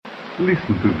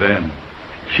Listen to them.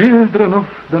 Children of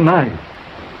the night.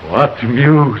 What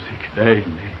music they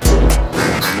make.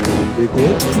 They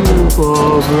get you,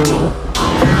 Father.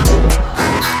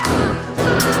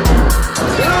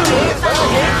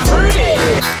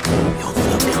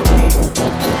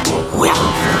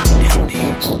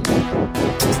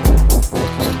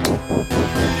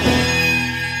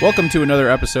 Welcome to another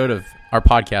episode of our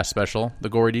podcast special, The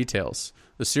Gory Details,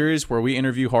 the series where we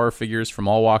interview horror figures from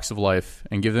all walks of life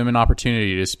and give them an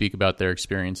opportunity to speak about their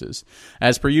experiences.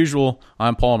 As per usual,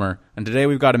 I'm Palmer, and today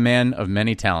we've got a man of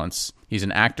many talents. He's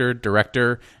an actor,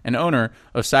 director, and owner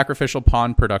of Sacrificial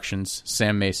Pawn Productions,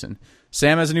 Sam Mason.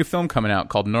 Sam has a new film coming out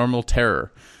called Normal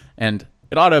Terror, and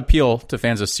it ought to appeal to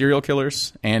fans of serial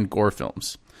killers and gore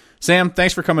films. Sam,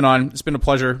 thanks for coming on. It's been a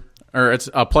pleasure. Or it's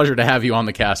a pleasure to have you on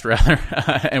the cast, rather,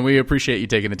 and we appreciate you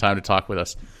taking the time to talk with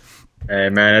us. Hey,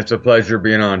 man, it's a pleasure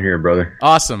being on here, brother.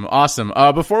 Awesome.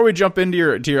 Before we jump into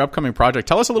your upcoming project,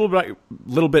 tell us a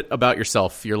little bit about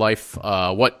yourself, your life,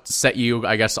 what set you,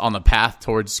 I guess, on the path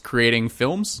towards creating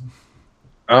films.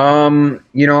 My dad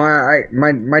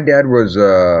was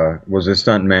a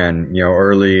stuntman,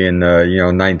 early in the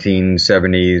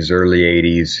 1970s, early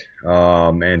 80s.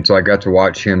 And so I got to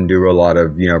watch him do a lot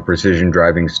of, precision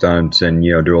driving stunts and,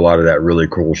 do a lot of that really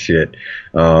cool shit.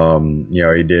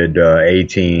 He did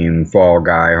A-Team, Fall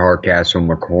Guy, Hardcastle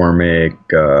McCormick,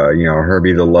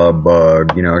 Herbie the Love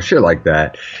Bug, shit like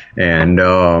that. And,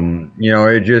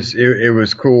 it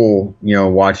was cool,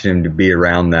 watching him to be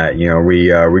around that.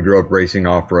 We grew up racing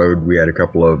off-road. We had a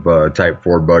couple of Type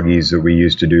 4 buggies that we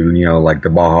used to do, like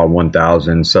the Baja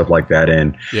 1000, stuff like that.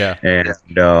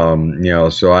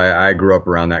 So I grew up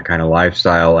around that kind of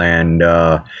lifestyle, and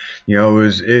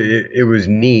it was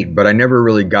neat, but I never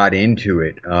really got into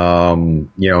it,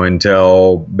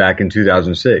 until back in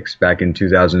 2006.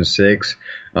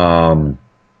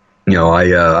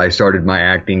 I started my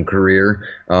acting career,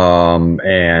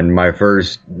 and my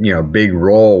first, big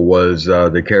role was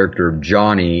the character of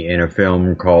Johnny in a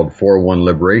film called 4-1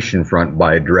 Liberation Front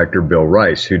by director Bill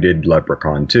Rice, who did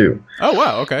Leprechaun 2. Oh,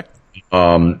 wow, okay.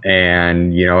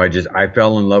 I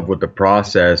fell in love with the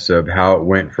process of how it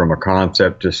went from a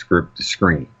concept to script to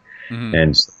screen. Mm-hmm.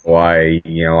 And so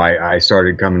I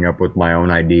started coming up with my own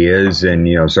ideas and,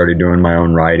 started doing my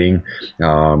own writing,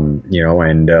 here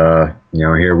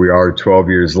we are 12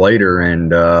 years later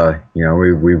and,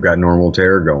 we've got Normal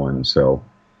Terror going. So.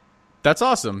 That's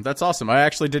awesome. I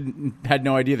actually had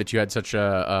no idea that you had such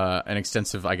an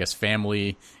extensive, I guess,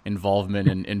 family involvement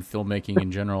in filmmaking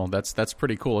in general. That's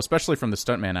pretty cool, especially from the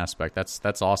stuntman aspect.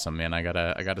 That's awesome, man. I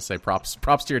gotta say props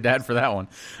to your dad for that one.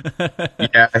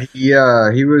 He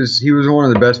was one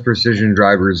of the best precision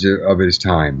drivers of his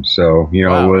time. So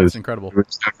wow, that's incredible. It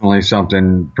was definitely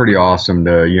something pretty awesome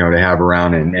to to have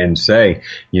around and say.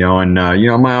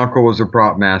 My uncle was a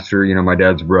prop master. My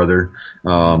dad's brother.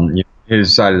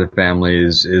 His side of the family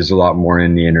is a lot more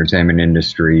in the entertainment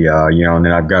industry, and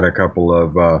then I've got a couple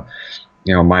of,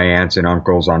 my aunts and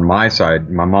uncles on my side,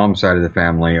 my mom's side of the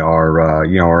family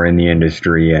are in the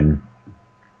industry. And,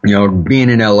 being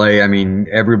in LA, I mean,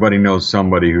 everybody knows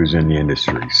somebody who's in the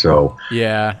industry. So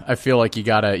yeah, I feel like you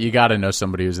gotta know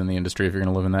somebody who's in the industry if you're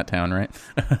going to live in that town, right?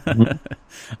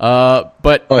 I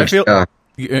feel, go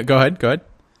ahead.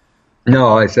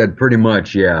 No, I said pretty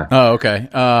much, yeah. Oh, okay.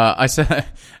 I said,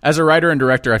 as a writer and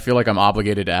director, I feel like I'm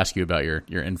obligated to ask you about your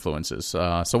influences.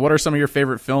 So what are some of your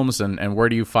favorite films, and where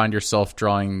do you find yourself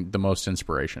drawing the most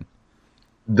inspiration?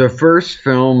 The first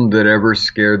film that ever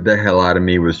scared the hell out of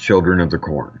me was Children of the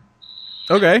Corn.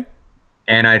 Okay.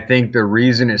 And I think the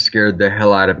reason it scared the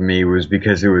hell out of me was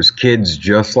because it was kids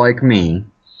just like me,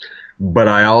 but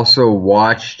I also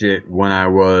watched it when I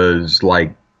was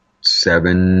like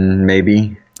 7,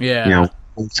 maybe. Yeah.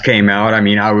 It came out. I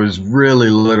mean, I was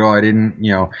really little. I didn't,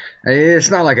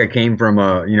 it's not like I came from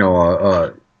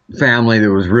a family that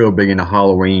was real big into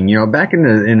Halloween. Back in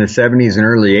the 70s and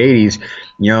early 80s,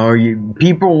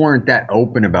 people weren't that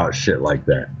open about shit like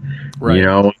that.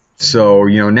 Right. So,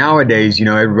 nowadays,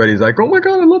 everybody's like, oh my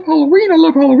God, I love Halloween. I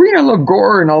love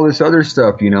gore and all this other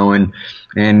stuff, and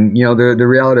the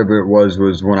reality of it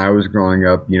was when I was growing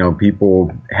up,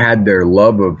 people had their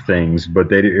love of things,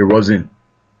 but it wasn't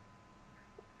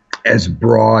as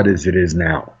broad as it is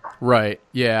now. Right.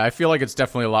 Yeah, I feel like it's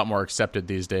definitely a lot more accepted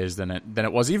these days than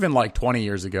it was even like 20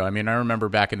 years ago. I mean, I remember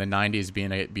back in the 90s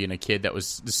being a kid that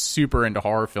was super into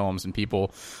horror films, and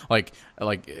people like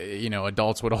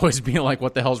adults would always be like,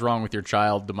 "What the hell's wrong with your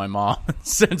child?" to my mom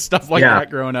and stuff like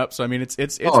that growing up. So I mean, it's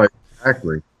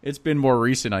exactly. It's been more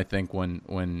recent, I think,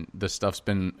 when this stuff's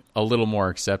been a little more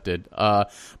accepted.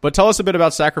 But tell us a bit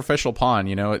about Sacrificial Pawn.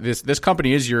 This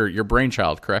company is your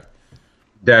brainchild, correct?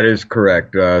 That is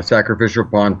correct. Sacrificial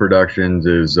Pawn Productions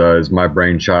is my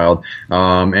brainchild,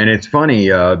 and it's funny.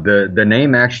 The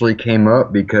name actually came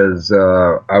up because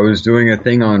I was doing a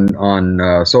thing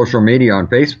on social media on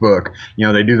Facebook. You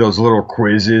know, they do those little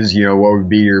quizzes. You know, what would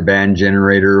be your band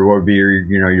generator? What would be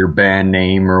your band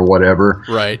name or whatever?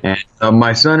 Right. And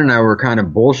my son and I were kind of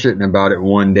bullshitting about it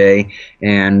one day,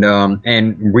 and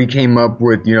we came up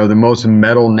with the most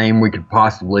metal name we could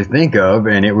possibly think of,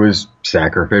 and it was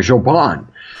Sacrificial Pawn.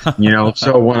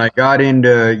 So when I got into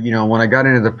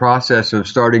the process of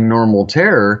starting Normal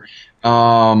Terror, it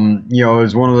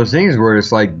was one of those things where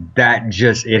it's like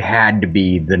it had to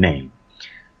be the name.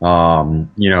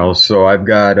 So I've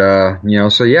got,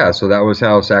 so that was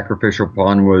how Sacrificial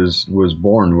Pawn was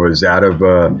born, was out of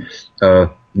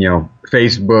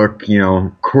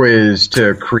Facebook, quiz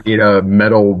to create a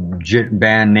metal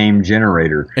band name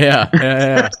generator.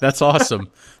 Yeah. That's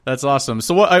awesome. That's awesome.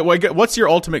 So what's your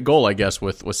ultimate goal, I guess,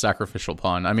 with Sacrificial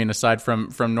Pawn? I mean, aside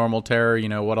from Normal Terror,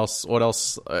 what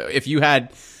else, if you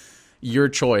had your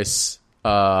choice,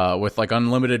 with like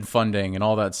unlimited funding and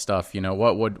all that stuff,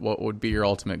 what would be your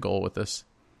ultimate goal with this?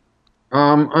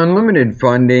 Unlimited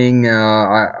funding,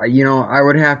 I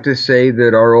would have to say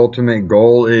that our ultimate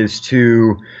goal is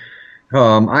to,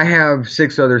 I have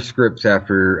 6 other scripts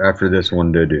after this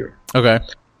one to do. Okay.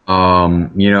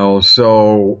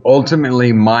 So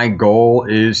ultimately my goal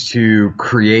is to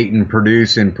create and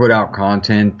produce and put out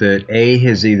content that A,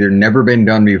 has either never been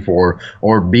done before,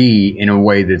 or B, in a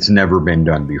way that's never been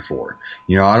done before.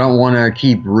 I don't want to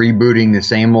keep rebooting the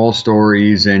same old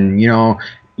stories, and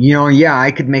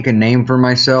I could make a name for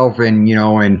myself, and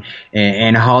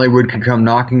and Hollywood could come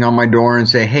knocking on my door and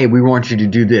say, hey, we want you to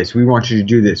do this, we want you to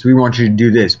do this, we want you to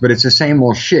do this, but it's the same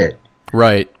old shit.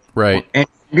 Right. And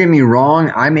don't get me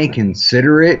wrong, I may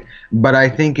consider it, but I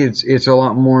think it's a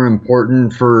lot more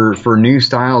important for new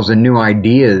styles and new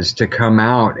ideas to come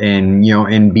out and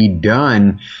and be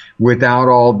done without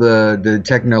all the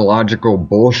technological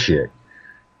bullshit.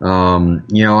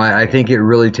 I think it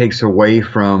really takes away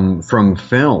from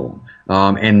film.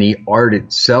 And the art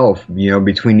itself,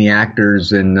 between the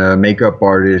actors and the makeup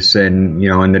artists and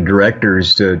the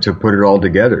directors to put it all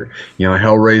together.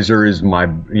 Hellraiser is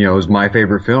my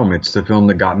favorite film. It's the film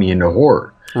that got me into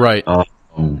horror. Right.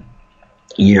 And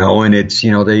it's,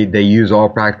 they use all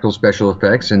practical special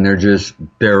effects, and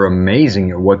they're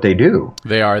amazing at what they do.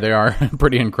 They are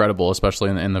pretty incredible,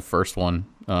 especially in the first one.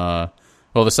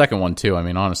 The second one too. I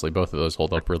mean, honestly, both of those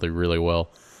hold up really, really well.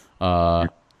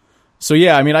 So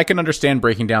yeah, I mean, I can understand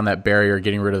breaking down that barrier,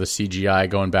 getting rid of the CGI,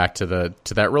 going back to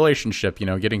that relationship.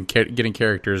 Getting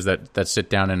characters that sit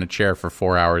down in a chair for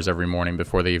 4 hours every morning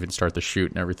before they even start the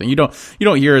shoot and everything. You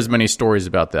don't hear as many stories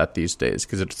about that these days,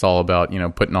 because it's all about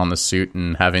putting on the suit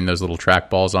and having those little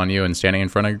trackballs on you and standing in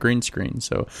front of a green screen.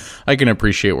 So I can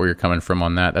appreciate where you're coming from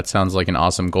on that. That sounds like an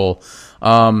awesome goal.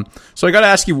 So I got to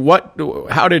ask you,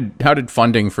 how did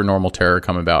funding for Normal Terror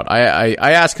come about? I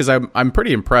ask because I'm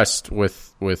pretty impressed with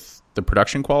the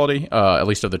production quality, at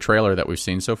least of the trailer that we've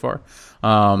seen so far.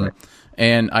 Right.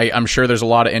 And I'm sure there's a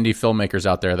lot of indie filmmakers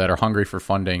out there that are hungry for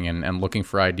funding and looking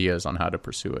for ideas on how to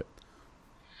pursue it.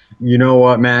 You know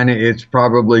what, man? It's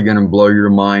probably going to blow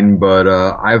your mind, but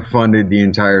I've funded the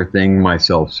entire thing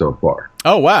myself so far.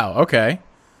 Oh, wow. Okay.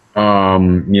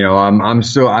 I'm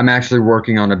actually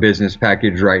working on a business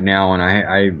package right now,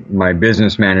 and my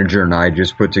business manager and I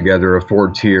just put together a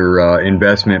 4-tier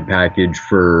investment package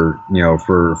for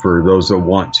those that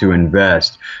want to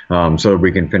invest, so that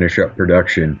we can finish up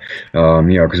production.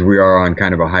 Because we are on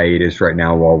kind of a hiatus right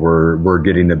now while we're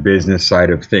getting the business side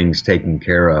of things taken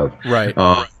care of. Right.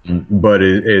 But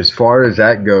as far as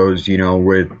that goes,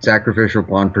 with Sacrificial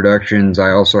Pawn Productions,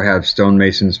 I also have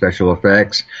Stonemason Special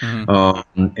Effects.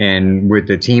 Mm-hmm. And with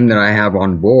the team that I have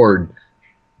on board,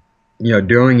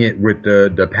 doing it with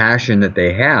the passion that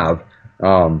they have,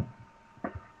 from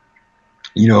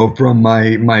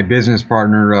my business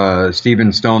partner,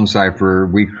 Steven Stonecipher,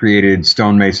 we created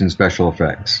Stonemason Special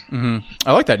Effects. Mm-hmm.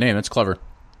 I like that name. It's clever.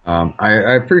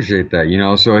 I appreciate that,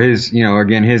 so his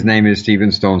name is Steven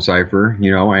Stonecipher,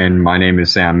 and my name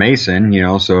is Sam Mason,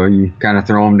 so you kind of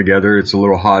throw them together. It's a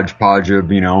little hodgepodge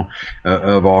of,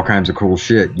 of all kinds of cool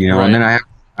shit, Right. And then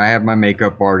I have my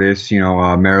makeup artist,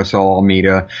 Marisol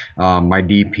Almeida, my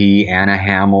DP, Anna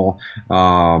Hamill,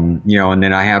 and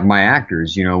then I have my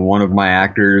actors. One of my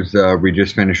actors we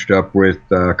just finished up with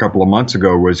a couple of months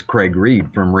ago was Craig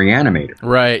Reed from Reanimator.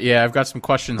 Right, yeah, I've got some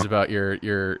questions about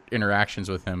your interactions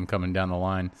with him coming down the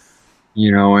line.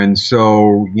 And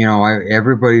so,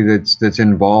 everybody that's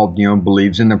involved,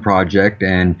 believes in the project.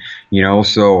 And,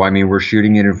 so, I mean, we're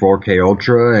shooting it in 4K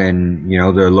Ultra, and,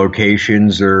 the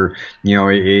locations are,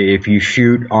 if you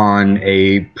shoot on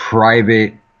a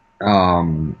private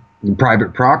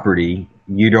property,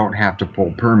 you don't have to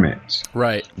pull permits.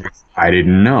 Right. I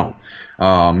didn't know.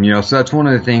 So that's one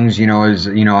of the things, is,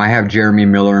 I have Jeremy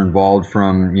Miller involved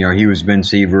from, he was Ben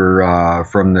Seaver,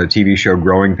 from the TV show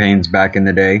Growing Pains back in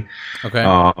the day.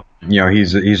 Okay.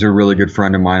 He's a really good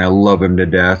friend of mine. I love him to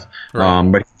death. Right.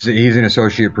 But he's an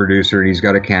associate producer, and he's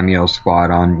got a cameo spot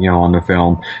on, on the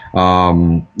film.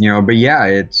 But yeah,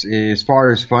 it's, as far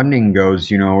as funding goes,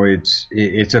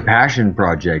 it's a passion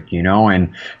project,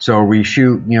 and so we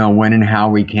shoot, when and how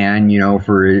we can,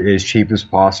 for as cheap as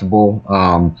possible.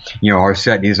 Our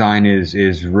set design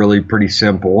is really pretty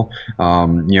simple.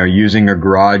 Using a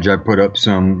garage, I put up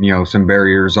some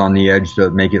barriers on the edge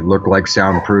to make it look like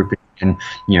soundproofing. And,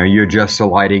 you adjust the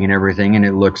lighting and everything, and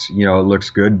it looks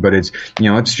good, but it's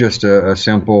just a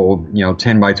simple,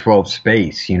 10 by 12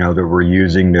 space, that we're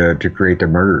using to create the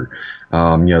murder,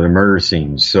 the murder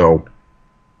scenes. So,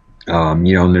 and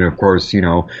then of course,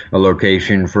 a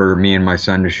location for me and my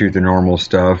son to shoot the normal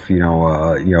stuff,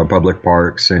 public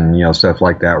parks and, stuff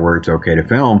like that where it's okay to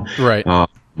film. Right. As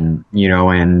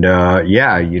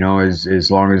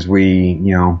long as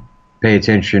we, pay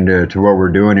attention to what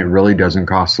we're doing, it really doesn't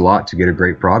cost a lot to get a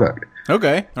great product.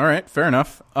 Okay. All right. Fair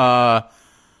enough.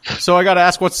 So I got to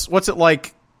ask, what's it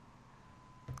like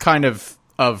kind of,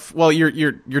 well,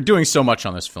 you're doing so much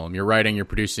on this film. You're writing, you're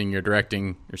producing, you're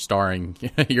directing, you're starring,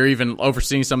 you're even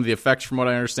overseeing some of the effects from what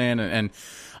I understand. And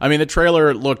I mean, the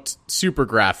trailer looked super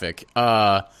graphic.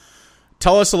 Tell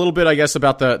us a little bit, I guess,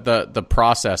 about the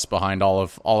process behind all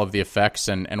of the effects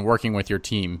and working with your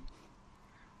team.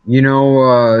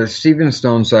 Steven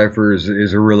Stonecipher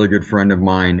is a really good friend of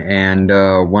mine, and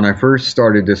when I first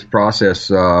started this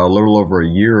process a little over a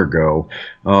year ago,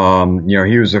 he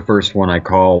was the first one I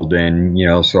called,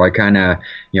 and so I kind of,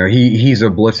 he's a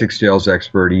ballistic sales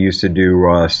expert. He used to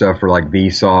do stuff for like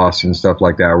Vsauce and stuff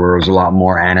like that, where it was a lot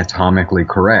more anatomically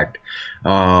correct.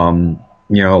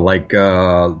 Like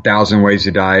 1,000 Ways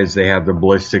to Die is they have the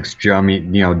ballistics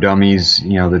dummies,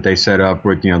 that they set up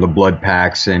with, the blood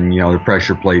packs and, the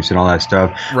pressure plates and all that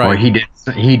stuff. Right. Well,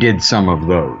 he did some of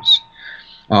those.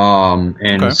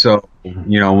 So,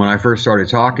 when I first started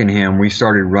talking to him, we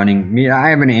started running, I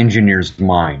have an engineer's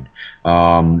mind.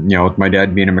 With my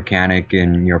dad being a mechanic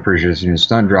and, previously a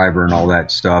stunt driver and all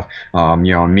that stuff,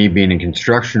 and me being in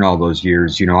construction all those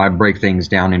years, I break things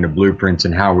down into blueprints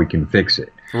and how we can fix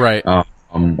it. Right.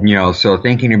 So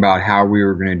thinking about how we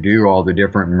were going to do all the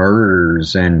different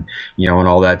murders and, and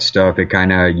all that stuff, it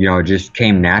kind of, just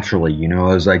came naturally, it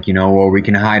was like, well, we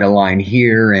can hide a line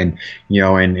here and,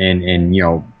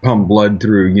 and pump blood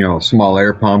through, small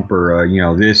air pump or,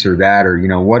 this or that or,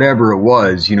 whatever it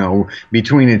was,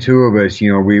 between the two of us,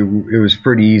 it was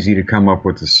pretty easy to come up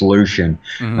with a solution.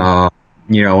 Mm-hmm.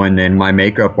 And then my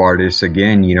makeup artist,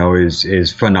 again,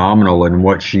 is phenomenal in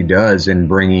what she does in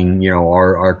bringing,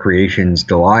 our creations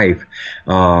to life,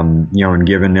 and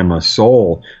giving them a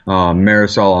soul.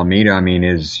 Marisol Almeida, I mean,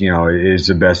 is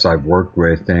the best I've worked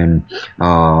with. And,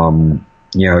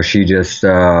 she just,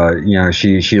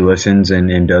 she listens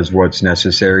and does what's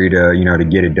necessary to, to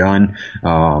get it done.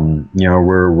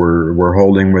 We're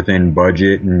holding within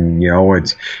budget and,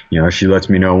 it's, she lets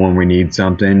me know when we need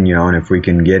something, and if we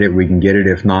can get it, we can get it.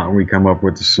 If not, we come up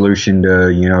with a solution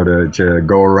to, to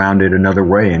go around it another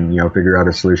way and, figure out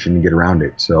a solution to get around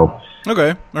it. So.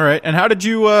 Okay. All right. And how did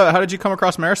you come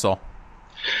across Marisol?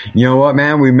 You know what,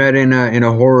 man? We met in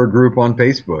a horror group on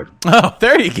Facebook. Oh,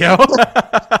 there you go.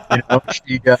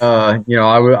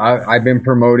 I've been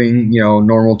promoting,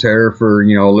 Normal Terror for,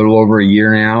 a little over a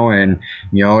year now. And,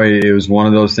 it was one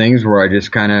of those things where I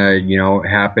just kind of,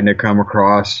 happened to come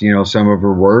across, some of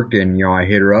her work. And, I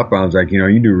hit her up. I was like,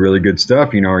 you do really good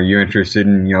stuff. Are you interested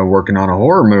in, working on a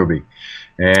horror movie?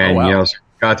 And, oh, wow. So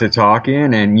got to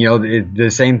talking and,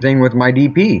 the same thing with my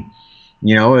DP.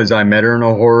 As I met her in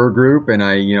a horror group and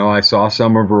I saw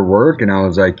some of her work and I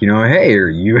was like, hey, are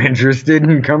you interested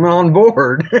in coming on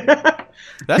board?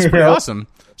 That's pretty awesome.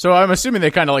 So I'm assuming they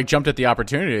kind of like jumped at the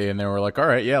opportunity and they were like, all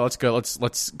right, yeah, let's go.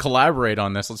 Let's collaborate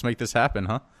on this. Let's make this happen,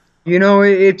 huh?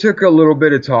 It took a little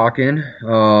bit of talking,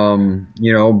 but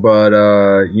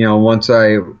once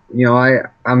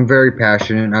I'm very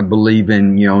passionate. I believe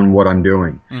in, in what I'm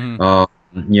doing. Mm-hmm.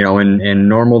 And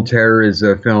Normal Terror is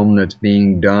a film that's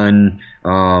being done.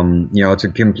 It's a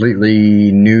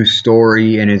completely new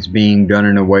story, and it's being done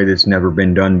in a way that's never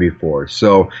been done before.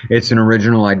 So it's an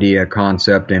original idea,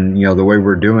 concept, and the way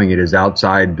we're doing it is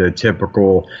outside the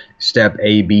typical step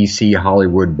A, B, C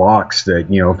Hollywood box that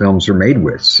films are made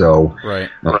with. So right.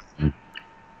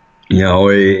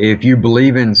 If you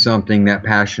believe in something, that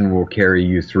passion will carry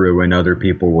you through, and other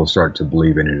people will start to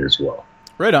believe in it as well.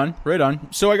 Right on.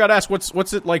 So I got to ask,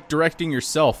 what's it like directing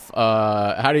yourself?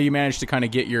 How do you manage to kind of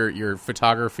get your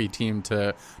photography team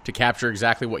to capture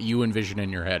exactly what you envision in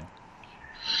your head?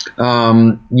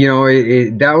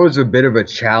 That was a bit of a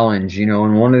challenge,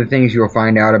 and one of the things you'll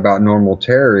find out about Normal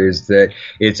Terror is that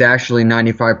it's actually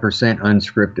 95%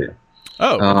 unscripted.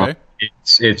 Oh, okay.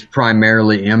 It's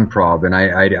primarily improv, and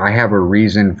I have a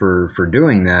reason for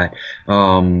doing that.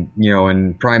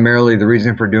 And primarily the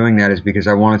reason for doing that is because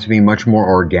I want it to be much more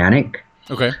organic.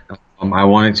 Okay. I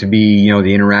want it to be,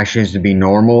 the interactions to be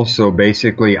normal. So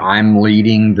basically, I'm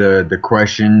leading the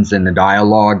questions and the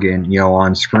dialogue, and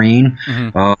on screen.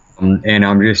 Mm-hmm. And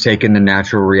I'm just taking the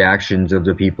natural reactions of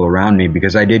the people around me,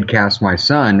 because I did cast my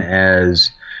son as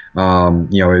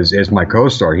my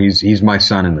co-star. He's my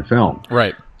son in the film.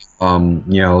 Right.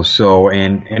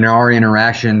 And our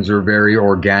interactions are very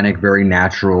organic, very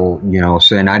natural,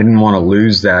 and I didn't want to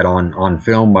lose that on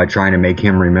film by trying to make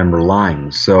him remember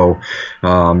lines. So,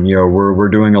 we're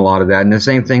doing a lot of that. And the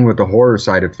same thing with the horror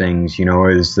side of things,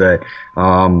 is that,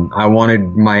 I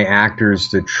wanted my actors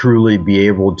to truly be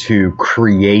able to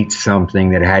create something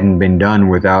that hadn't been done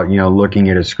without, looking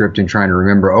at a script and trying to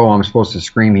remember, oh, I'm supposed to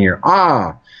scream here.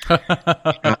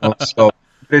 So,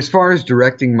 as far as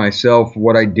directing myself,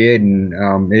 what I did,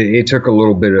 and it took a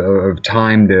little bit of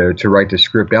time to write the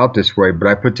script out this way, but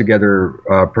I put together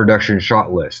a production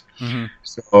shot list. Mm-hmm.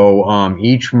 So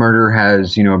each murder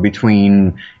has,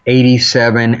 between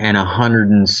 87 and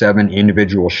 107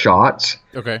 individual shots.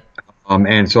 Okay.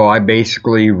 And so I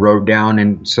basically wrote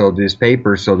down this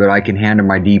paper so that I can hand to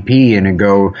my DP and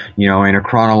go, in a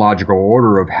chronological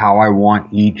order of how I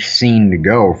want each scene to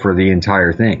go for the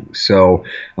entire thing. So,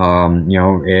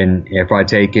 and if I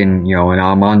take and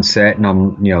I'm on set and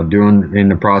I'm, doing in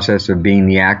the process of being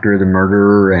the actor, the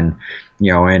murderer, and,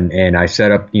 and I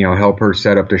set up, help her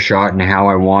set up the shot and how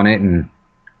I want it, and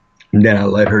then I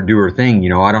let her do her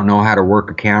thing. I don't know how to work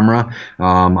a camera.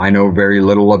 I know very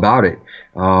little about it.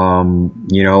 So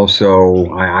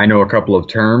I know a couple of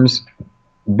terms,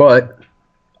 but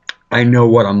I know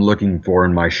what I'm looking for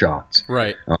in my shots.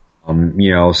 Right.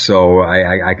 So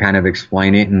I kind of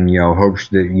explain it and, hope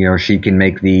that, she can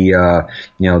make the,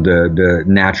 the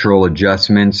natural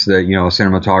adjustments that, a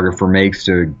cinematographer makes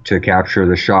to capture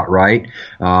the shot right.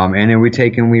 And then we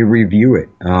take and we review it.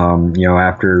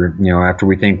 After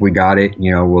we think we got it,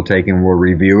 we'll take and we'll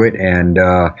review it. And,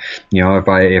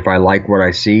 if I like what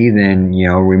I see, then,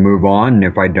 we move on. And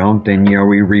if I don't, then,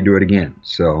 we redo it again.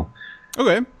 So.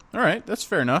 Okay. All right. That's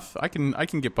fair enough. I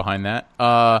can get behind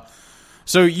that.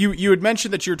 So you had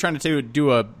mentioned that you were trying to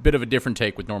do a bit of a different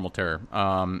take with Normal Terror.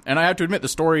 And I have to admit,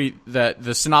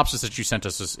 the synopsis that you sent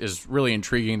us is really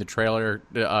intriguing. The trailer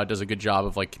does a good job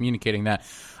of communicating that.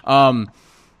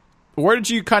 Where did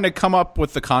you kind of come up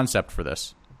with the concept for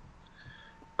this?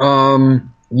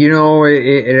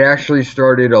 It actually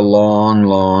started a long,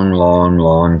 long, long,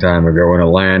 long time ago in a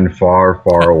land far,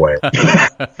 far away.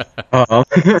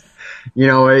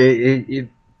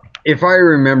 If I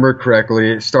remember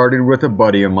correctly, it started with a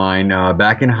buddy of mine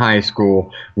back in high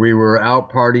school. We were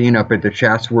out partying up at the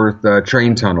Chatsworth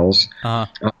train tunnels.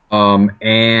 Uh-huh.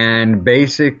 And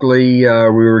basically, we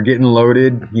were getting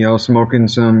loaded, smoking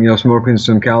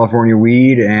some California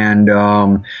weed.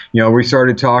 And, we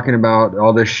started talking about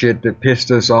all this shit that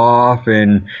pissed us off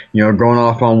and, going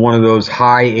off on one of those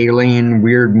high alien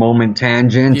weird moment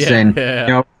tangents. Yeah, and,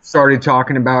 yeah. Started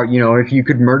talking about, if you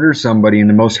could murder somebody in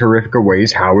the most horrific of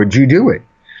ways, how would you do it?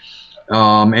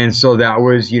 And so that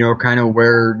was, kind of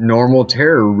where Normal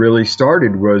Terror really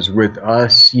started, was with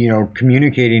us,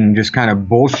 communicating and just kind of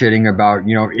bullshitting about,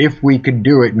 if we could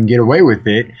do it and get away with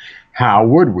it, how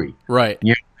would we? Right.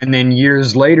 And then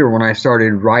years later, when I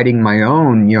started writing my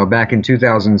own, back in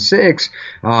 2006,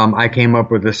 I came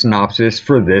up with a synopsis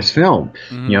for this film.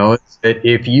 Mm-hmm. That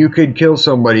if you could kill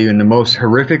somebody in the most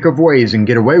horrific of ways and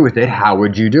get away with it, how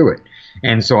would you do it?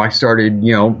 And so I started,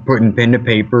 putting pen to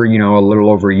paper, a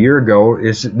little over a year ago.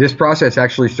 This process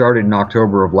actually started in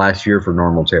October of last year for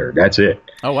Normal Terror. That's it.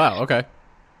 Oh, wow. Okay.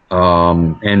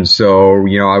 And so,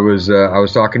 I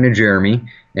was talking to Jeremy,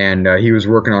 and he was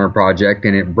working on a project,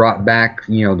 and it brought back,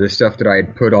 the stuff that I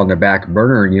had put on the back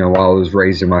burner, while I was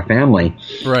raising my family.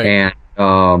 Right.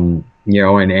 And,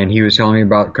 and he was telling me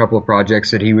about a couple of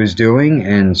projects that he was doing,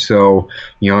 and so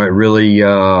it really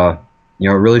it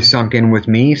really sunk in with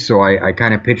me. So I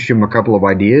kind of pitched him a couple of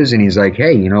ideas, and he's like,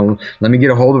 hey, let me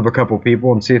get a hold of a couple of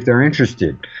people and see if they're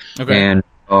interested. Okay. And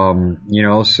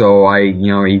so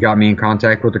he got me in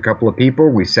contact with a couple of people.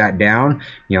 We sat down,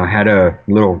 had a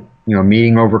little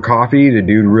meeting over coffee. The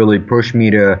dude really pushed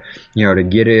me to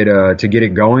get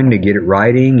it going, to get it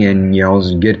writing,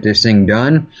 and get this thing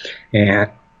done.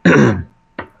 And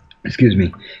excuse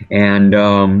me. And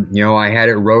I had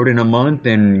it wrote in a month,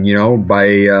 and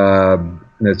by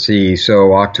let's see,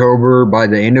 so October, by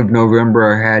the end of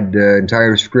November, I had the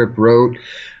entire script wrote.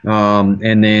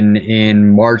 And then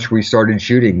in March we started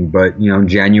shooting, but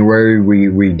January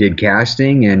we did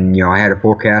casting, and I had a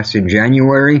full cast in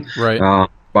January. Right.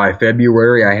 By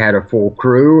February I had a full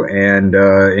crew, and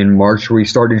in March we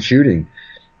started shooting.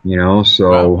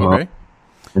 So wow, okay.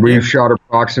 We've shot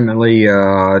approximately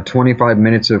 25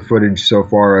 minutes of footage so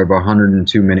far of a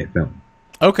 102-minute film.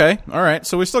 Okay, all right.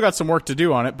 So we still got some work to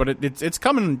do on it, but it's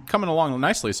coming along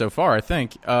nicely so far, I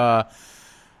think.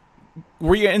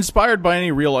 Were you inspired by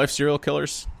any real-life serial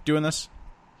killers doing this?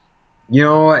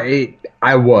 I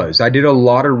was. I did a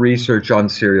lot of research on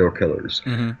serial killers.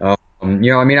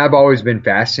 Mm-hmm. I've always been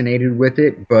fascinated with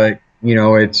it, but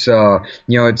it's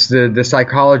the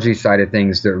psychology side of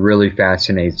things that really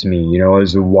fascinates me,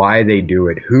 as to why they do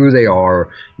it, who they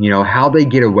are, how they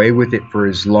get away with it for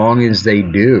as long as they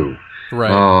do.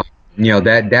 Right.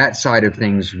 That side of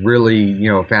things really,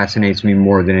 fascinates me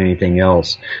more than anything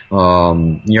else.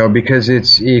 Because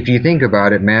if you think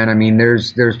about it, man,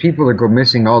 there's people that go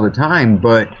missing all the time,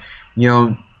 but,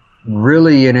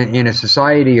 really in a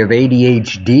society of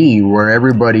ADHD where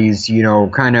everybody's,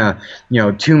 kind of,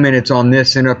 2 minutes on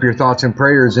this and up your thoughts and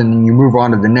prayers, and then you move on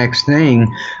to the next thing.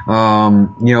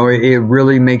 It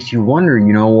really makes you wonder,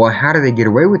 well, how do they get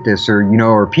away with this? Or,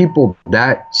 are people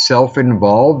that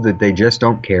self-involved that they just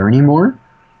don't care anymore?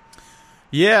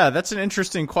 Yeah, that's an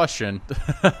interesting question.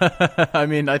 I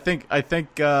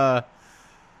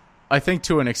think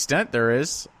to an extent there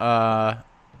is.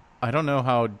 I don't know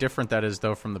how different that is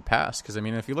though from the past, because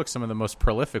if you look some of the most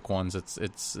prolific ones,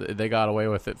 it's they got away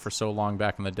with it for so long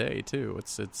back in the day too.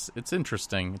 It's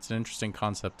interesting. It's an interesting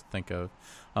concept to think of.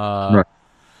 Right.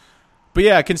 But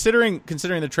yeah, considering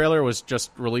the trailer was just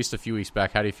released a few weeks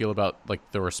back, how do you feel about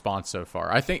the response so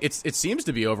far? I think it seems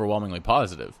to be overwhelmingly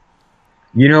positive.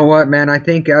 You know what, man? I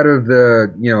think out of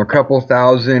the, a couple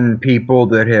thousand people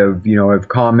that have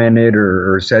commented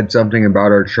or said something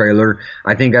about our trailer,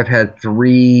 I think I've had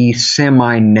 3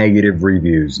 semi-negative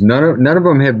reviews. None of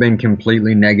them have been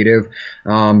completely negative.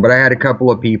 But I had a couple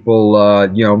of people,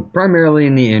 primarily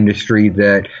in the industry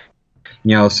that,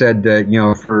 said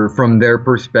that, from their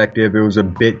perspective, it was a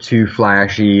bit too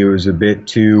flashy. It was a bit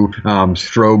too,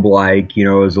 strobe-like, it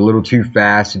was a little too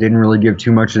fast. It didn't really give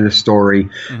too much of the story.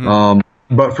 Mm-hmm.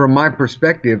 But from my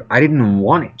perspective, I didn't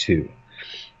want it to.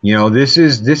 This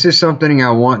is something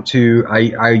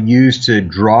I use to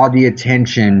draw the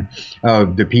attention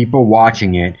of the people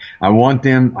watching it. I want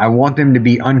them to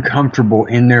be uncomfortable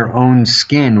in their own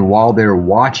skin while they're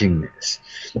watching this.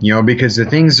 Because the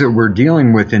things that we're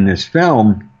dealing with in this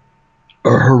film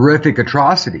are horrific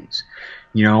atrocities.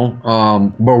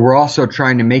 But we're also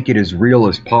trying to make it as real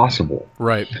as possible.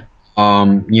 Right.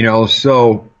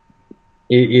 So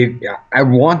I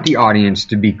want the audience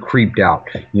to be creeped out.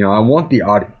 I want the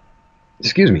audience.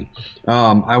 Excuse me.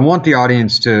 I want the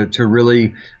audience to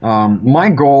really. My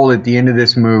goal at the end of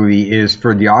this movie is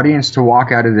for the audience to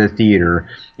walk out of the theater,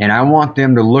 and I want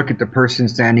them to look at the person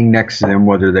standing next to them,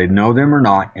 whether they know them or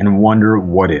not, and wonder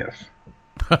what if.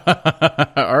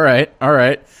 All right.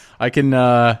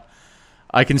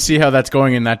 I can see how that's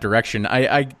going in that direction.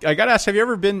 I gotta ask, have you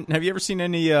ever seen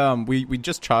any? We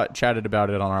just chatted about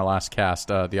it on our last cast.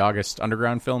 The August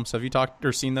Underground films. Have you talked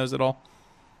or seen those at all?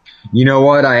 You know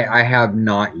what? I have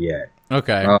not yet.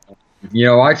 Okay.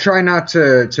 I try not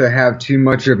to have too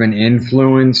much of an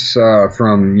influence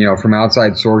from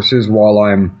outside sources while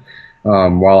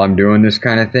I'm doing this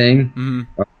kind of thing.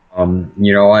 Mm-hmm.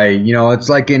 It's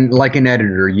like an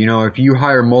editor. If you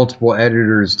hire multiple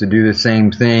editors to do the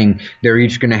same thing, they're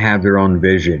each going to have their own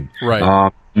vision.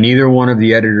 Right. Neither one of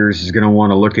the editors is going to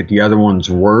want to look at the other one's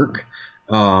work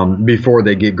before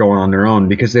they get going on their own,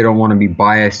 because they don't want to be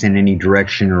biased in any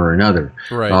direction or another.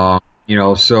 Right.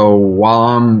 So while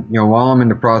I'm in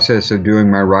the process of doing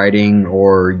my writing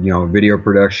or video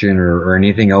production or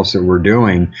anything else that we're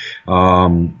doing,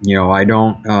 I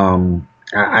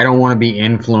don't want to be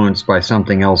influenced by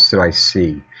something else that I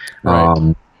see.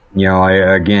 Right.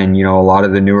 A lot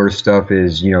of the newer stuff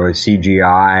is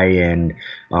CGI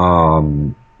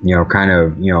and kind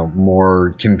of,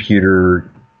 more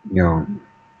computer,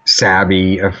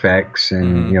 savvy effects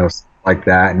and, like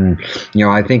that. And,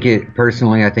 I think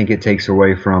it takes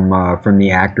away from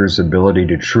the actor's ability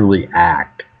to truly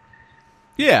act.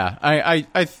 Yeah,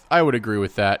 I would agree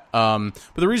with that. But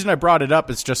the reason I brought it up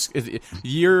is just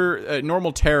your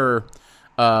Normal Terror.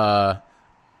 I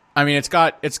mean, it's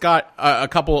got a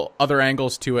couple other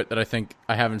angles to it that I think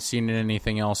I haven't seen in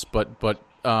anything else. But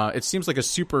it seems like a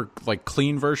super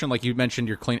clean version, like you mentioned.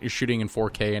 You're shooting in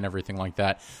 4K and everything like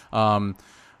that.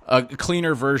 A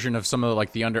cleaner version of some of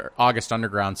the August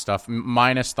Underground stuff,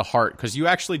 minus the heart, because you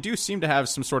actually do seem to have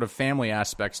some sort of family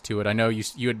aspects to it. I know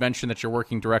you had mentioned that you're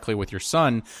working directly with your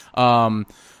son,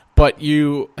 but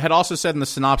you had also said in the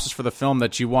synopsis for the film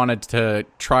that you wanted to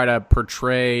try to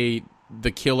portray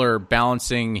the killer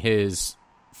balancing his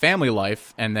family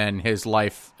life and then his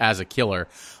life as a killer.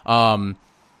 And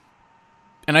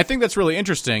I think that's really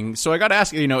interesting. So I got to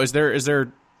ask, is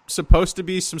there supposed to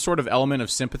be some sort of element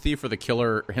of sympathy for the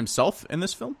killer himself in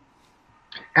this film?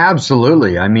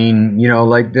 Absolutely. I mean,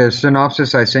 like the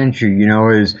synopsis I sent you,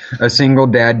 is a single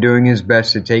dad doing his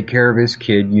best to take care of his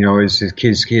kid. His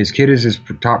kid is his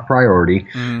top priority.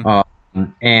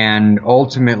 And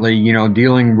ultimately,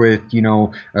 dealing with,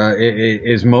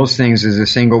 as most things as a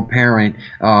single parent,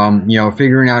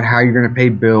 figuring out how you're going to pay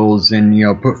bills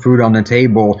and, put food on the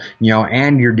table,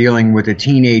 and you're dealing with a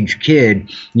teenage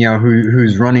kid,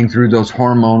 who's running through those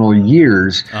hormonal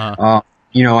years.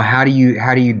 How do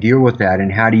you deal with that,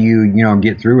 and how do you,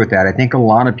 get through with that? I think a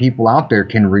lot of people out there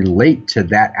can relate to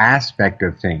that aspect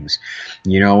of things,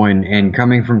 and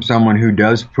coming from someone who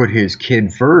does put his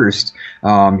kid first,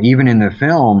 even in the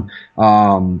film,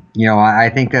 I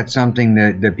think that's something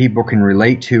that people can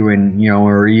relate to and,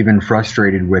 are even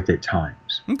frustrated with at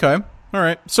times. Okay. All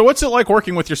right. So what's it like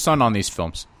working with your son on these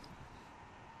films?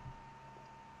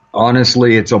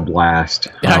 Honestly, it's a blast.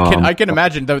 Yeah, I can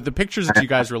imagine the pictures that you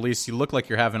guys release. You look like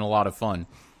you're having a lot of fun.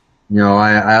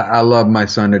 I love my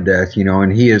son to death.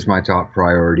 And he is my top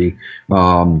priority.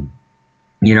 And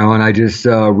I just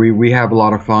we have a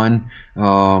lot of fun.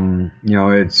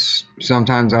 It's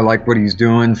sometimes I like what he's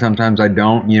doing, sometimes I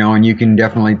don't. And you can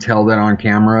definitely tell that on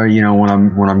camera.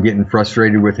 When I'm getting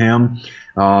frustrated with him.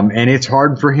 And it's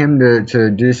hard for him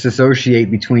to disassociate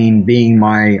between being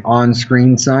my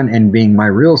on-screen son and being my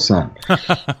real son.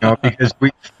 Because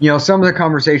some of the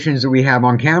conversations that we have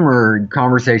on camera are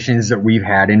conversations that we've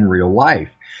had in real life.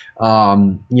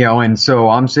 And so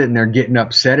I'm sitting there getting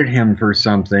upset at him for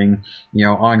something,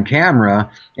 on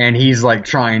camera, and he's like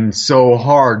trying so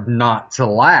hard not to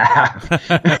laugh.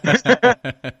 And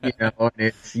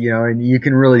it's, and you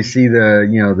can really see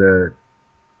the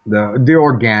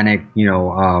organic,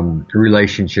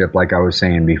 relationship, like I was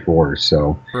saying before.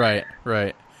 So right.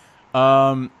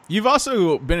 You've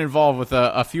also been involved with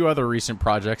a few other recent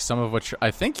projects, some of which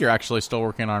I think you're actually still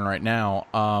working on right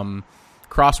now.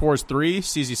 Cross Wars 3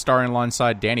 sees you starring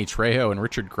alongside Danny Trejo and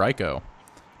Richard Grieco,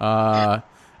 and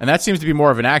that seems to be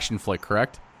more of an action flick,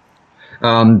 correct?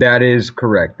 That is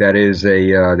correct. That is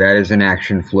an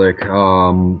action flick.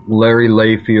 Larry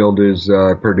Layfield is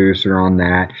a producer on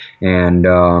that, and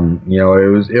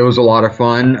it was a lot of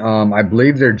fun. I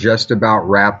believe they're just about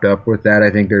wrapped up with that.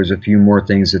 I think there's a few more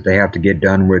things that they have to get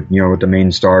done with with the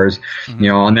main stars.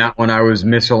 Mm-hmm. On that one, I was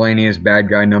miscellaneous bad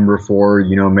guy number 4.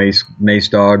 Mace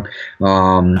Dog.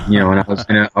 And I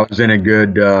was in a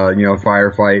good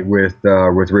firefight with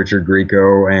Richard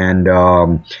Grieco,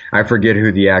 and I forget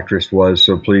who the actress was.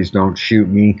 So please don't shoot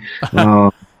me.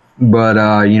 But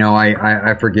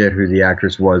I forget who the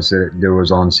actress was that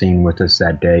was on scene with us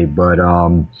that day. But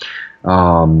no,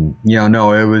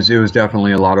 it was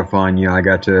definitely a lot of fun. I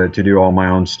got to do all my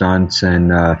own stunts,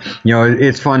 and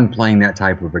it's fun playing that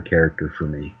type of a character for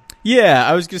me. Yeah,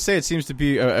 I was going to say it seems to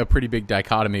be a pretty big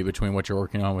dichotomy between what you're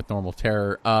working on with Normal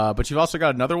Terror, but you've also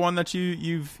got another one that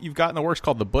you've got in the works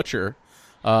called The Butcher.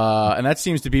 And that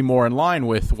seems to be more in line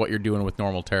with what you're doing with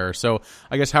Normal Terror. So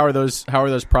I guess how are those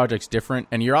projects different?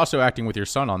 And you're also acting with your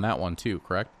son on that one too,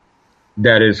 correct?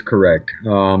 That is correct.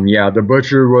 The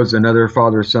Butcher was another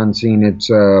father-son scene. It's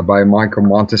by Michael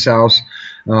Montesaus.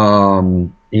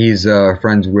 He's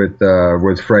friends with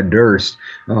Fred Durst.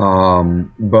 This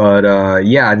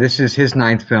is his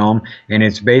 9th film, and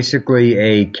it's basically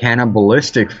a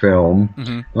cannibalistic film.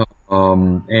 Mm-hmm.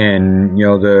 I'm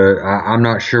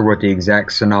not sure what the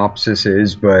exact synopsis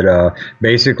is, but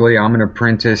basically I'm an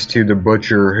apprentice to the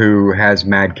butcher who has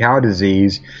mad cow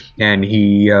disease, and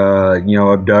he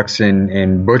abducts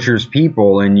and butchers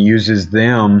people and uses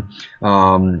them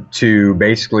to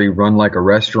basically run like a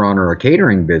restaurant or a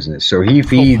catering business. So he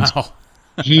feeds. Oh, wow.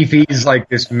 he feeds like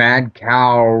this mad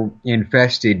cow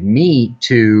infested meat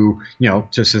to,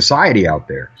 to society out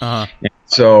there. Uh-huh.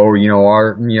 So,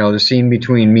 the scene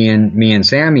between me and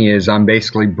Sammy is I'm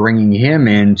basically bringing him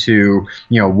into,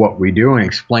 what we do and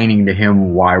explaining to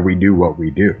him why we do what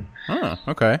we do. Oh,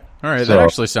 okay. All right. So, that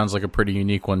actually sounds like a pretty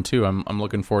unique one too. I'm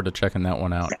looking forward to checking that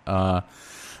one out.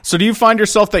 So do you find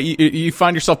yourself that you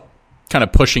find yourself kind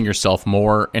of pushing yourself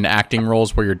more in acting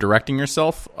roles where you're directing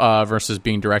yourself, versus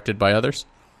being directed by others?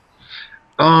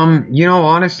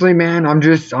 Honestly, man, I'm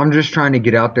just trying to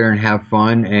get out there and have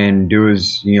fun and do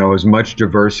as much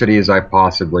diversity as I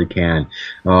possibly can.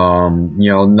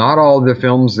 Not all the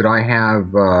films that I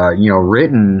have,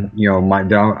 written,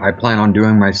 I plan on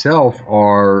doing myself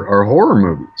are horror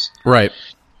movies. Right.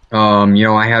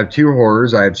 I have 2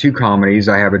 horrors, I have 2 comedies,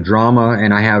 I have a drama,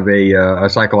 and I have a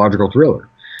psychological thriller.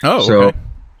 Oh, so, okay.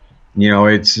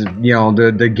 It's,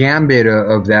 the gambit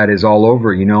of that is all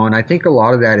over, and I think a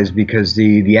lot of that is because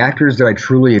the actors that I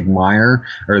truly admire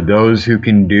are those who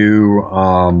can do,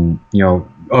 a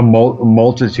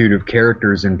multitude of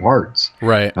characters and parts.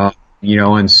 Right.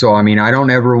 And so, I don't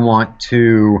ever want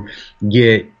to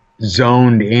get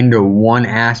zoned into one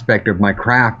aspect of my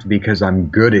craft because I'm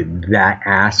good at that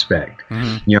aspect.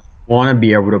 Mm-hmm. I want to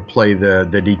be able to play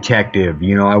the detective.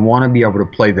 I want to be able to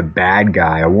play the bad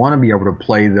guy. I want to be able to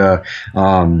play the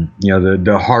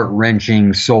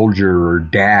heart-wrenching soldier or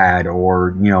dad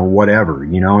or, whatever.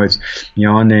 It's,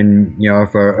 and then,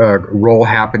 if a role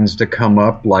happens to come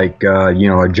up like,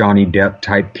 a Johnny Depp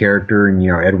type character and,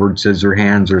 Edward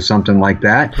Scissorhands or something like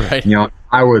that, right.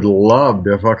 I would love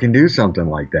to fucking do something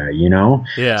like that,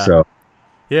 Yeah. So.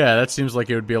 Yeah, that seems like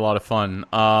it would be a lot of fun.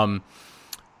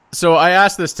 So I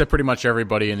asked this to pretty much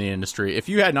everybody in the industry. If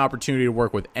you had an opportunity to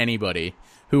work with anybody,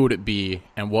 who would it be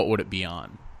and what would it be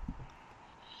on?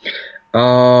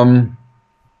 I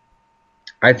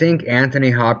think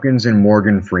Anthony Hopkins and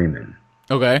Morgan Freeman.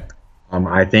 Okay.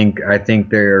 I think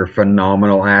they're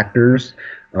phenomenal actors.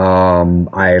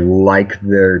 I like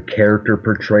their character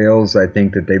portrayals. I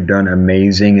think that they've done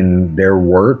amazing in their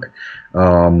work.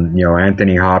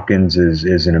 Anthony Hopkins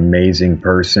is an amazing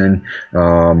person.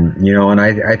 And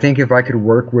I think if I could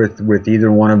work with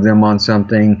either one of them on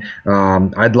something,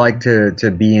 I'd like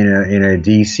to be in a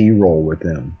DC role with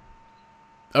them.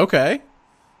 Okay.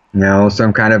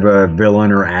 Some kind of a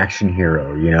villain or action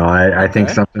hero. I think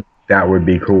something like that would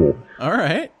be cool. All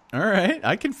right.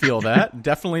 I can feel that.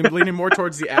 Definitely leaning more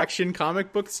towards the action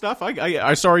comic book stuff.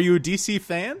 I saw, are you a DC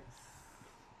fan?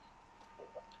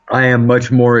 I am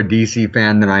much more a DC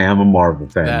fan than I am a Marvel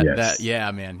fan. Yes.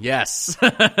 Yeah, man. Yes.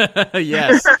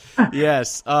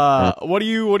 Yes. What do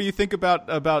you think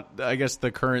about I guess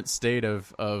the current state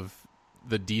of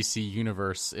the DC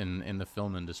universe in the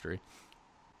film industry?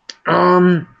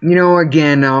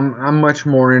 Again, I'm much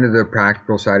more into the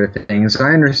practical side of things. I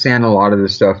understand a lot of the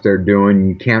stuff they're doing.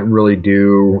 You can't really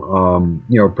do,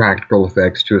 practical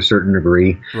effects to a certain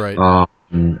degree. Right.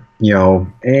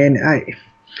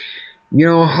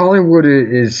 Hollywood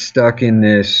is stuck in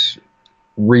this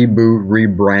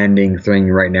rebranding thing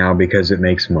right now because it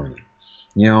makes money.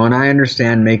 And I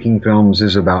understand making films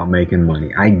is about making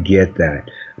money. I get that.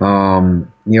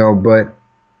 But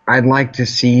I'd like to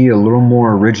see a little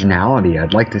more originality.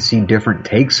 I'd like to see different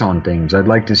takes on things. I'd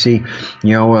like to see,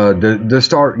 the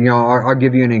Star, I'll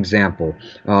give you an example.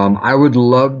 I would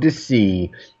love to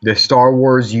see the Star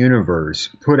Wars universe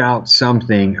put out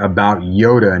something about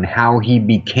Yoda and how he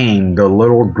became the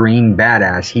little green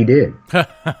badass he did. I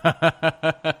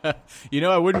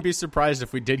wouldn't be surprised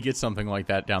if we did get something like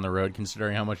that down the road,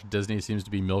 considering how much Disney seems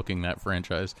to be milking that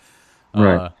franchise.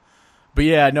 Right. But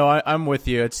yeah, no, I'm with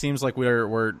you. It seems like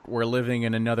we're living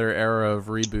in another era of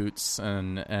reboots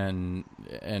and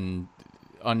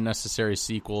unnecessary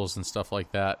sequels and stuff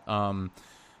like that.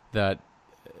 That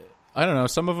I don't know.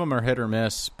 Some of them are hit or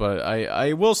miss, but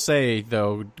I will say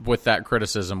though, with that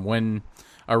criticism, when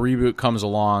a reboot comes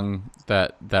along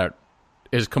that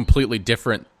is completely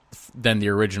different than the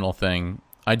original thing,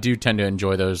 I do tend to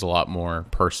enjoy those a lot more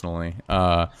personally.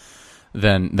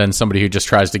 Than somebody who just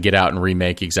tries to get out and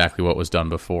remake exactly what was done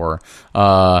before.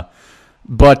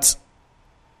 But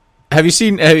have you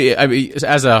seen,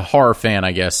 as a horror fan,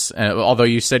 I guess, although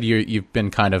you said you've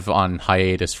been kind of on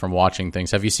hiatus from watching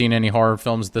things, have you seen any horror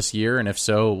films this year? And if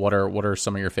so, what are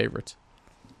some of your favorites?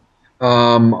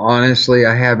 Honestly,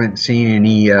 I haven't seen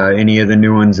any of the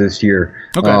new ones this year.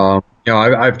 Okay.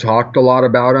 I've talked a lot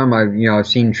about them. I've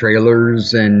seen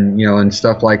trailers and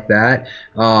stuff like that.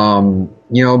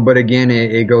 But again,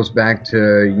 it goes back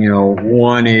to,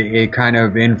 one, it kind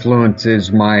of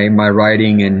influences my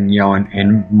writing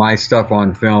and my stuff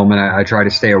on film, and I try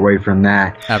to stay away from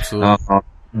that. Absolutely.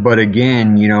 but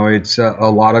again, it's a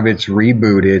lot of it's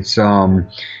reboot. It's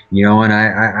and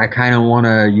I kind of want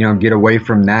to get away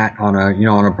from that on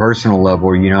a personal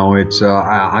level. It's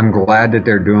I'm glad that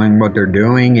they're doing what they're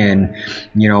doing, and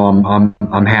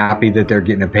I'm happy that they're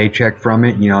getting a paycheck from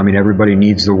it. Everybody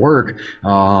needs the work.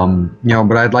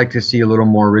 But I'd like to see a little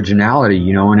more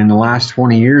originality. And in the last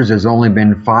 20 years, there's only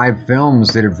been 5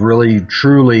 films that have really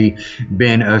truly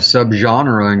been a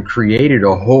subgenre and created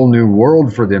a whole new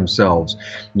world for themselves.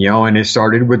 And it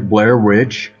started with Blair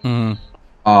Witch. Mm-hmm.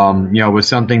 Was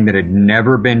something that had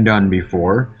never been done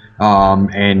before.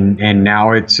 And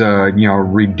now it's a,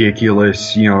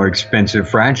 ridiculous, expensive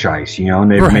franchise,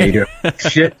 and they've made a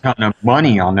shit ton of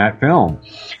money on that film.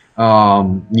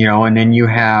 And then you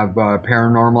have,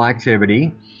 Paranormal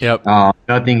Activity. Yep.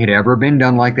 Nothing had ever been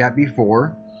done like that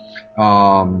before.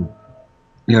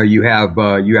 You have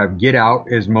Get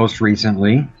Out as most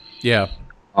recently. Yeah.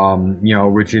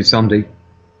 Which is something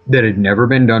that had never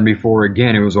been done before.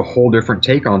 Again, it was a whole different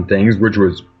take on things, which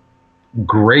was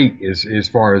great as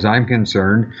far as I'm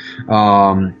concerned.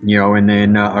 And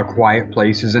then A Quiet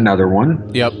Place is another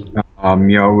one. Yep. It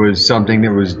was something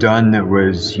that was done that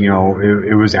was,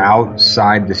 it was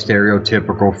outside the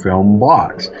stereotypical film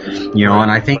box,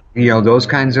 and I think, those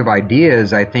kinds of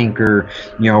ideas, I think are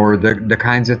the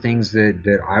kinds of things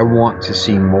that I want to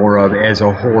see more of as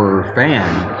a horror fan,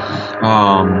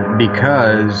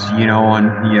 because, you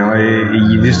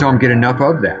just don't get enough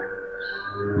of that,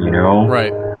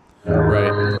 Right.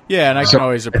 Right. Yeah. And I can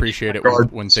always appreciate it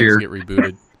when things get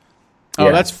rebooted. Oh,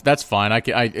 yeah. That's fine.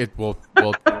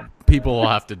 People will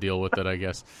have to deal with it, I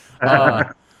guess.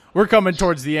 We're coming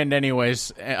towards the end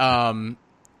anyways. And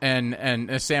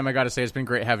Sam, I got to say, it's been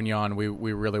great having you on. We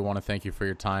really want to thank you for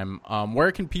your time.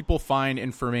 Where can people find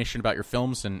information about your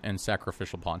films and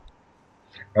Sacrificial Pawn?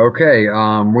 Okay.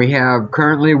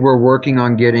 We're working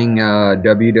on getting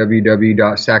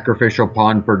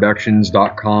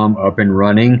www.sacrificialpawnproductions.com up and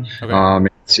running. Okay.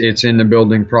 It's in the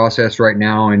building process right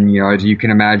now, and as you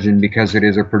can imagine, because it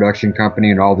is a production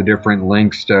company and all the different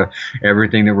links to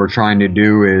everything that we're trying to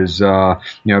do is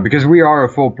because we are a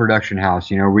full production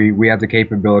house. We have the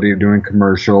capability of doing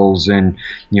commercials and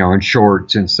and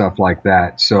shorts and stuff like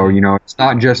that. So it's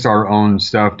not just our own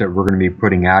stuff that we're going to be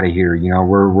putting out of here.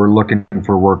 We're looking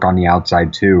for work on the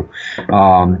outside too.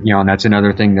 And that's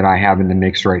another thing that I have in the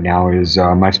mix right now is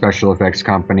my special effects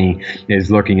company is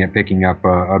looking at picking up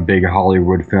a big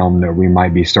Hollywood film that we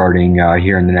might be starting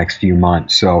here in the next few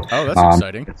months. So, that's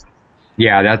exciting.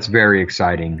 Yeah, that's very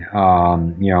exciting.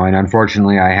 And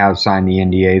unfortunately, I have signed the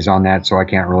NDAs on that, so I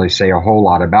can't really say a whole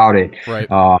lot about it. Right.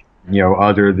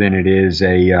 Other than it is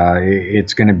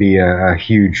it's going to be a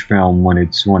huge film when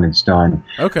it's done.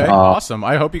 Okay, awesome.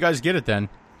 I hope you guys get it then.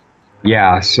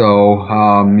 Yeah, so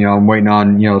I'm waiting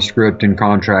on script and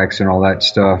contracts and all that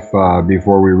stuff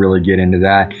before we really get into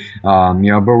that.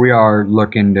 But we are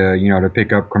looking to to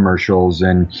pick up commercials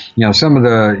and some of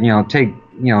the take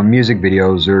music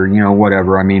videos or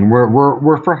whatever. I mean,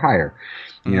 we're for hire,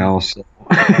 So.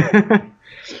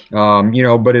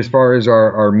 But as far as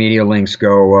our media links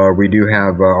go, we do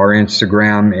have our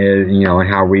Instagram, and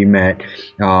how we met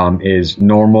is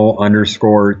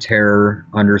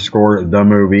normal_terror_ the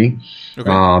movie.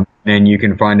 Okay. And you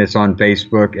can find us on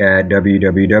Facebook at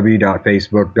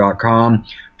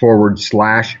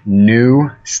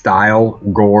www.facebook.com/new style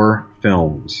gore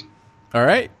films. All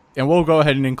right. And we'll go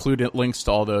ahead and include links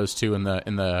to all those too in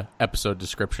the episode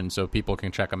description, so people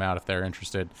can check them out if they're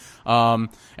interested. And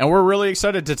we're really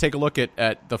excited to take a look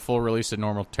at the full release of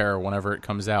Normal Terror whenever it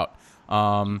comes out.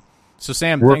 So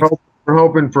Sam, we're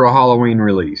hoping for a Halloween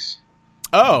release.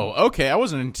 Oh, okay. I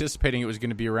wasn't anticipating it was going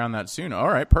to be around that soon. All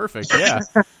right, perfect. Yeah.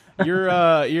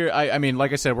 I mean,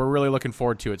 like I said, we're really looking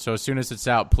forward to it. So as soon as it's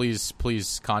out, please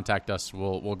contact us.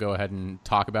 We'll go ahead and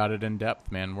talk about it in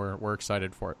depth, man. We're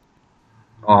excited for it.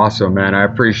 Awesome, man. I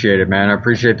appreciate it, man. I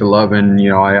appreciate the love, and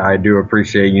I do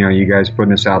appreciate you guys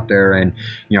putting us out there and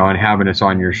and having us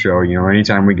on your show.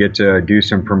 Anytime we get to do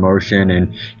some promotion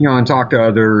and and talk to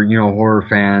other horror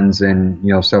fans and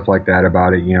stuff like that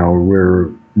about it,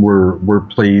 we're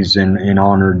pleased and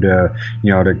honored to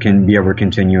be able to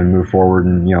continue and move forward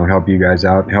and help you guys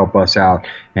out, help us out,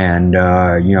 and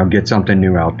get something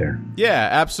new out there. Yeah,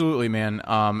 absolutely, man.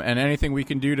 And anything we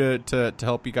can do to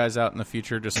help you guys out in the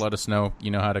future, just let us know.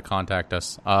 You know how to contact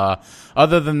us.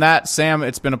 Other than that, Sam,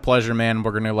 it's been a pleasure, man.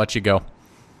 We're gonna let you go.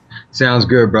 Sounds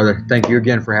good, brother. Thank you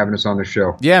again for having us on the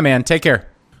show. Yeah, man. Take care.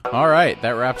 All right,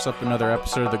 that wraps up another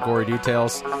episode of the Gory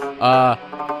Details.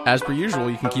 As per usual,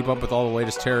 you can keep up with all the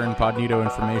latest Terra Incognito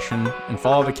information and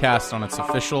follow the cast on its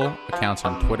official accounts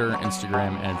on Twitter,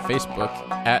 Instagram, and Facebook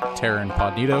at Terra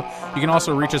Incognito. You can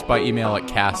also reach us by email at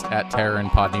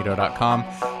cast@terraincognito.com.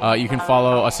 You can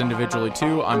follow us individually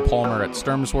too. I'm Palmer at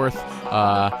Sturmsworth.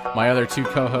 My other two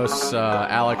co-hosts,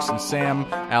 Alex and Sam.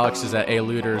 Alex is at A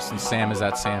Looters and Sam is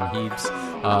at Sam Heaves.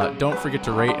 Don't forget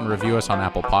to rate and review us on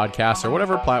Apple Podcasts or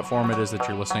whatever platform it is that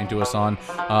you're listening to us on.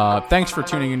 Thanks for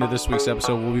tuning into this week's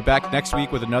episode. We'll be back next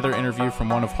week with another interview from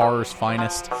one of horror's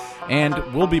finest, and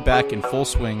we'll be back in full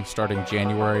swing starting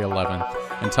January 11th.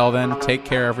 Until then, take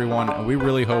care, everyone, and we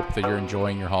really hope that you're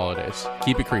enjoying your holidays.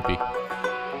 Keep it creepy.